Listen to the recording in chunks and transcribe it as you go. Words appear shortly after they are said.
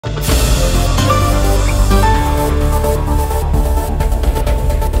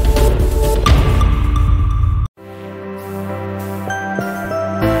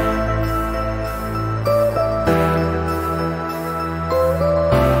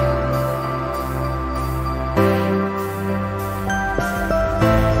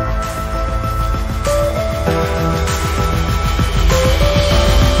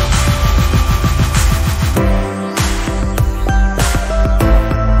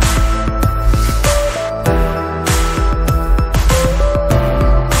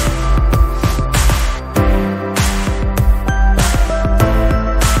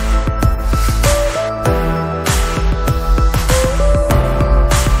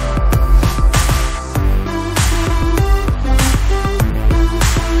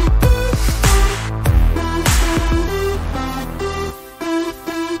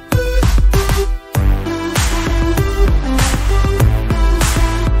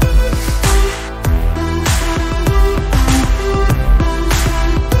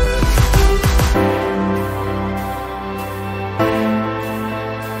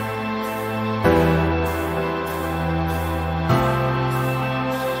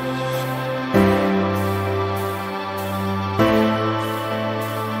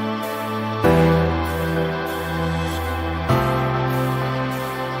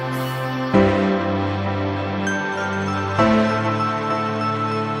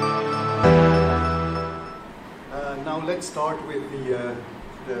let's start with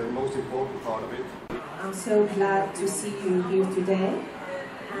the most important part of it. I'm so glad to see you here today,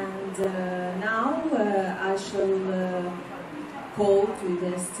 and now I shall call to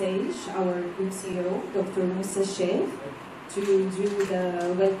the stage our group CEO, Dr. Musa Shaikh, to do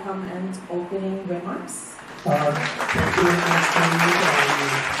the welcome and opening remarks. Thank you very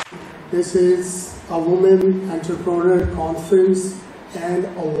much. This is a Women Entrepreneur Conference and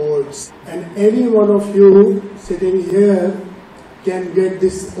Awards, and any one of you sitting here can get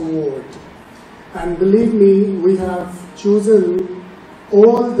this award. And believe me, we have chosen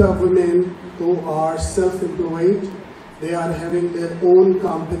all the women who are self-employed. They are having their own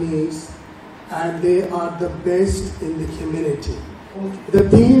companies and they are the best in the community. The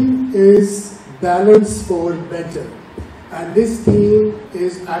theme is Balance for Better, and this theme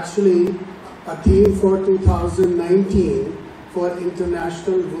is actually a theme for 2019 for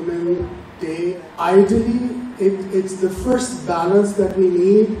International Women's Day. Ideally, it's the first balance that we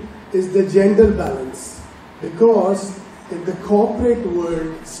need is the gender balance, because in the corporate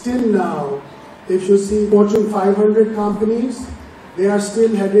world, still now, if you see Fortune 500 companies, they are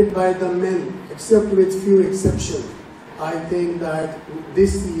still headed by the men, except with few exceptions. I think that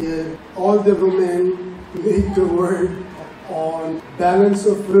this year, all the women need to work on balance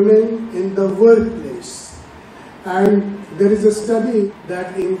of women in the workplace. And there is a study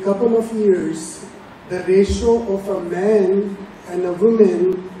that in a couple of years, the ratio of a man and a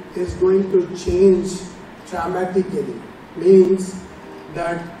woman is going to change dramatically. Means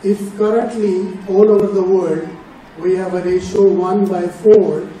that if currently all over the world we have a ratio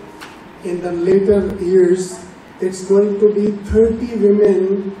 1/4, in the later years it's going to be 30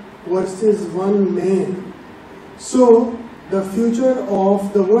 women versus 1 man. So the future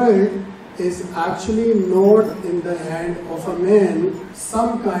of the world is actually not in the hand of a man.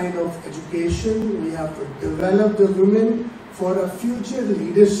 Some kind of education, we have to develop the women for a future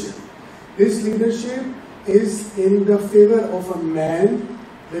leadership. This leadership is in the favor of a man,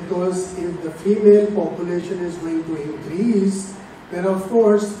 because if the female population is going to increase, then of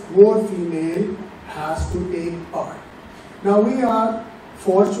course more female has to take part. Now we are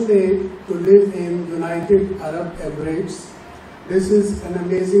fortunate to live in United Arab Emirates. This is an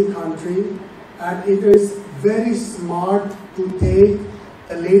amazing country, and it is very smart to take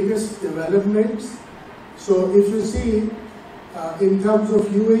the latest developments. So if you see in terms of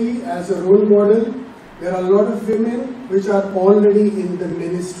UAE as a role model, there are a lot of women which are already in the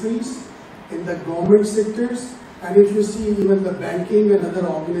ministries, in the government sectors, and if you see even the banking and other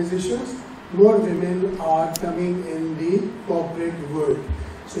organizations, more women are coming in the corporate world.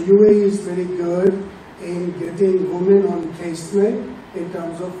 So UAE is very good in getting women on placement in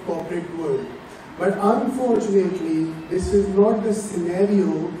terms of corporate world. But unfortunately, this is not the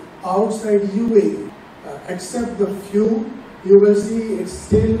scenario outside UAE. Except the few, you will see it's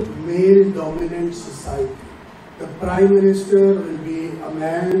still male-dominant society. The Prime Minister will be a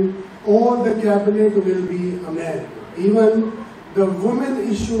man, all the cabinet will be a man. Even the women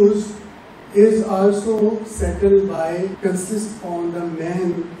issues is also settled by, consist on the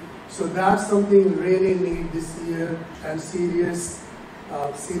men. So that's something really need this year, and serious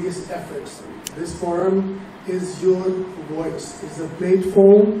efforts. This forum is your voice. It's a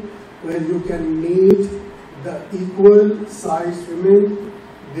platform where you can meet the equal sized women.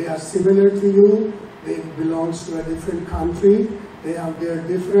 They are similar to you. They belong to a different country. They have their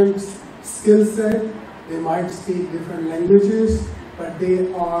different skill set. They might speak different languages, but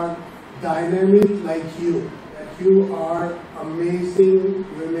they are dynamic like you. You are amazing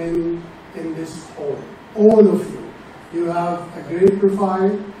women in this hall. All of you. You have a great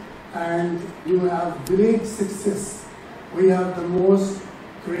profile and you have great success. We have the most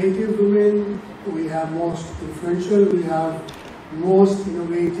creative women, we have most influential, we have most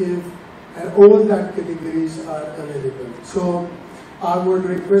innovative, and all that categories are available. So I would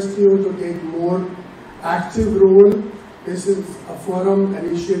request you to take more active role. This is a forum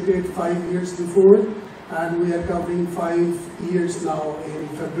initiated 5 years before, and we are covering 5 years now in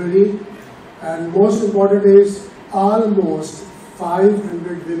February. And most important is almost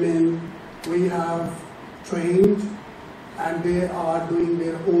 500 women we have trained, and they are doing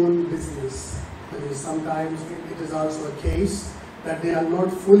their own business. Sometimes it is also a case that they are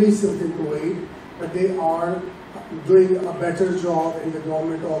not fully self-employed, but they are doing a better job in the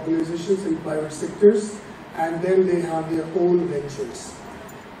government organizations and private sectors, and then they have their own ventures.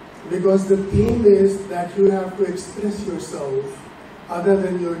 Because the theme is that you have to express yourself other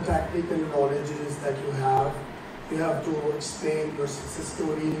than your technical knowledges that you have. You have to explain your success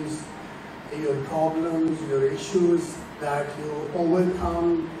stories, your problems, your issues that you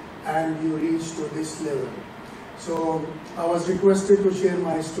overcome and you reach to this level. So I was requested to share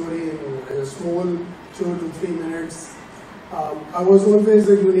my story in a small 2 to 3 minutes. I was always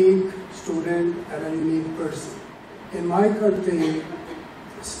a unique student and a unique person. In my country,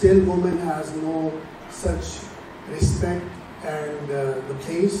 still woman has no such respect and the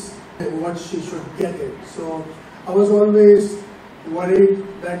place and what she should get it. So I was always worried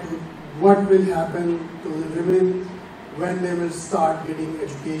that what will happen to the women when they will start getting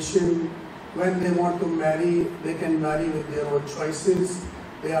education, when they want to marry, they can marry with their own choices.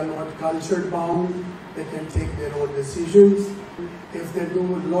 They are not culture bound, they can take their own decisions. If they do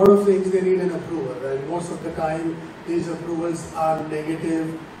a lot of things, they need an approval, and most of the time these approvals are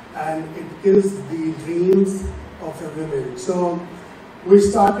negative and it kills the dreams of a woman. So we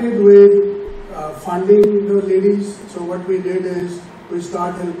started with funding the ladies. So what we did is we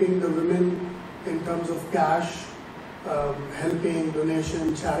start helping the women in terms of cash, helping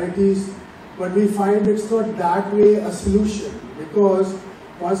donation charities. But we find it's not that way a solution, because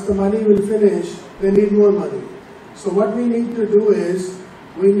once the money will finish, they need more money. So what we need to do is,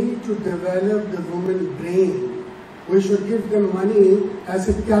 we need to develop the woman brain. We should give them money as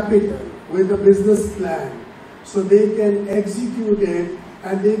a capital with a business plan, so they can execute it,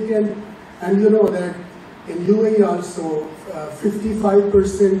 and they can, and you know that in UAE also,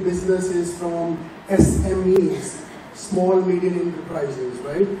 55% business is from SMEs, small medium enterprises,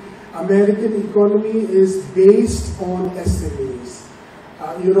 right? American economy is based on SMEs.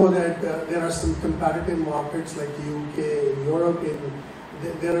 You know that there are some comparative markets like UK, in Europe,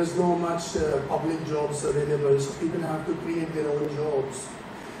 there is no much public jobs available, so people have to create their own jobs.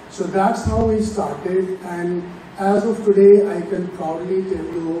 So that's how we started, and as of today, I can proudly tell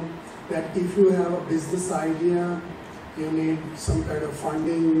you that if you have a business idea, you need some kind of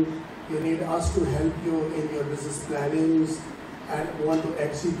funding, you need us to help you in your business plannings, and want to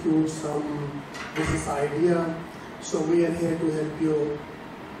execute some business idea. So we are here to help you.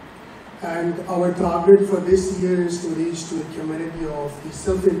 And our target for this year is to reach to a community of the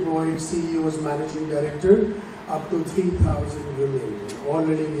self-employed CEOs, managing director, up to 3,000 women.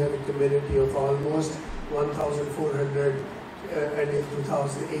 Already we have a community of almost 1,400 and in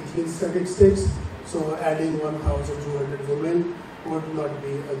 2018 statistics. So adding 1,200 women would not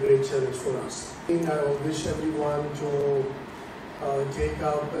be a great challenge for us. I wish everyone to take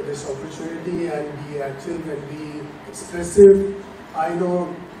up this opportunity and be active and be expressive. I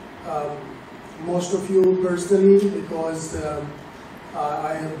know most of you personally, because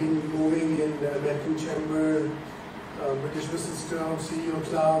I have been moving in the American Chamber, British Business Club, CEO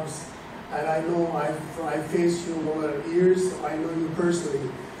clubs, and I know I faced you over years. I know you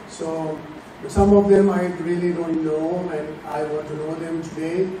personally. So some of them I really don't know, and I want to know them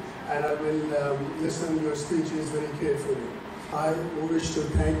today, and I will listen to your speeches very carefully. I wish to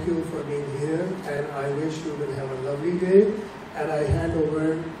thank you for being here, and I wish you will have a lovely day. And I hand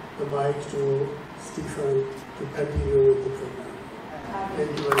over the mic to Stephen to continue with the program.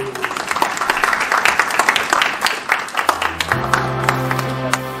 Thank you very much.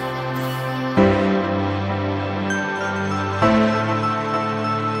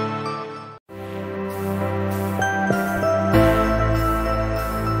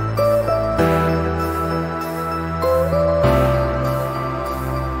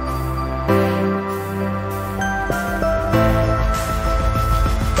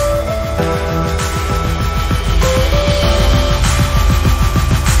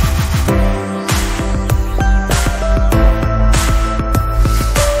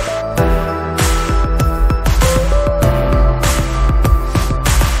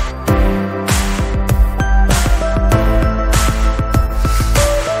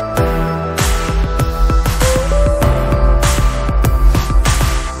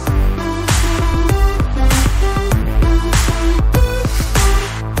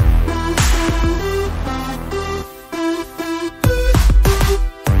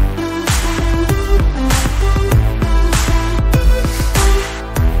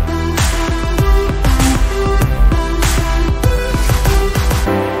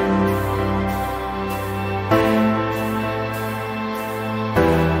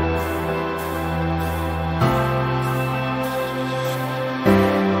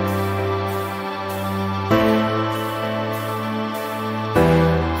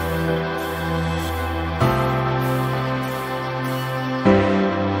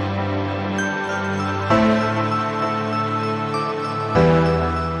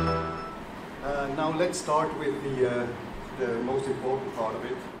 Let's start with the most important part of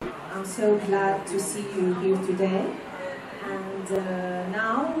it. I'm so glad to see you here today, and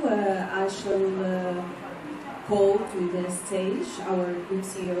now I shall call to the stage our group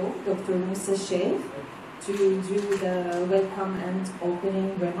CEO, Dr. Musa Shaikh, to do the welcome and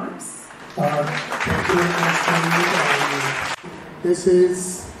opening remarks. Thank you. This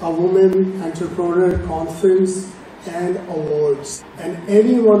is a Women Entrepreneur Conference and Awards. And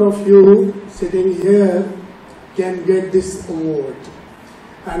any one of you sitting here can get this award.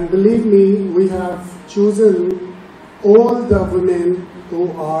 And believe me, we have chosen all the women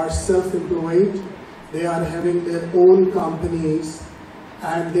who are self-employed. They are having their own companies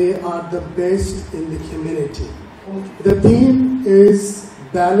and they are the best in the community. The theme is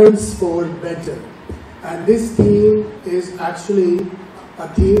Balance for Better. And this theme is actually a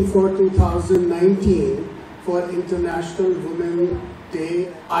theme for 2019 for International Women's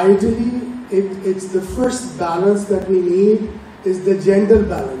Day. Ideally, it's the first balance that we need is the gender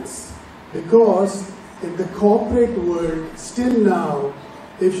balance. Because in the corporate world, still now,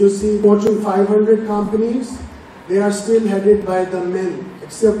 if you see Fortune 500 companies, they are still headed by the men,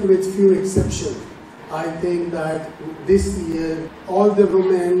 except with few exceptions. I think that this year, all the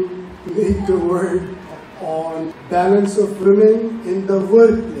women need to work on balance of women in the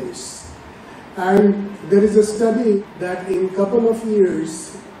workplace. And there is a study that in a couple of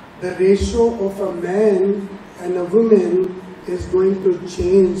years, the ratio of a man and a woman is going to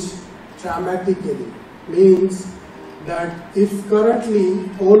change dramatically. Means that if currently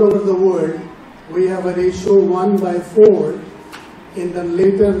all over the world we have a ratio 1/4, in the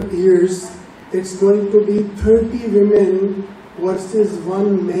later years it's going to be 30 women versus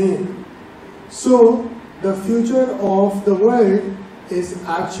 1 man. So the future of the world is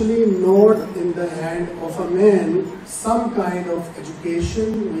actually not in the hand of a man. Some kind of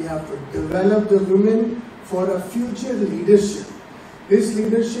education, we have to develop the women for a future leadership. This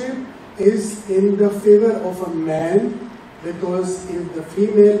leadership is in the favor of a man, because if the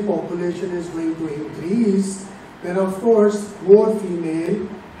female population is going to increase, then of course more female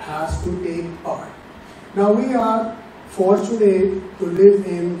has to take part. Now we are fortunate to live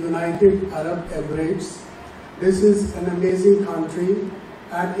in United Arab Emirates. This is an amazing country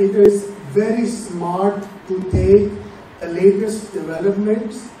and it is very smart to take the latest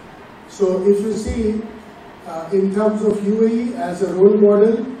developments. So if you see in terms of UAE as a role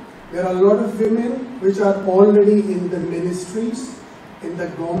model, there are a lot of women which are already in the ministries, in the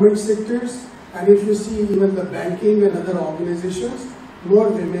government sectors, and if you see even the banking and other organizations, more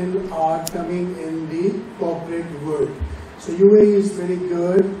women are coming in the corporate world. So UAE is very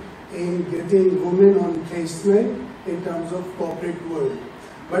good in getting women on placement in terms of corporate world.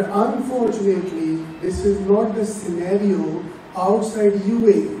 But unfortunately, this is not the scenario outside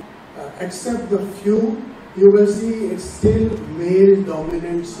UAE. Except the few, you will see it's still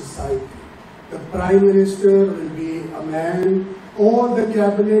male-dominant society. The Prime Minister will be a man, all the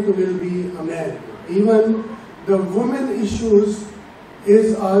cabinet will be a man. Even the women issues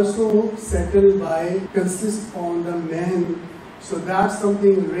is also settled by, consist on the men. So that's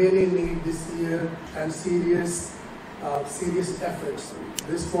something really need this year and serious efforts.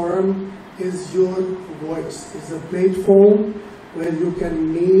 This forum is your voice. It's a platform where you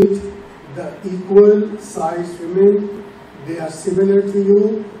can meet the equal sized women. They are similar to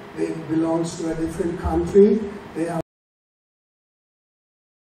you. They belong to a different country. They have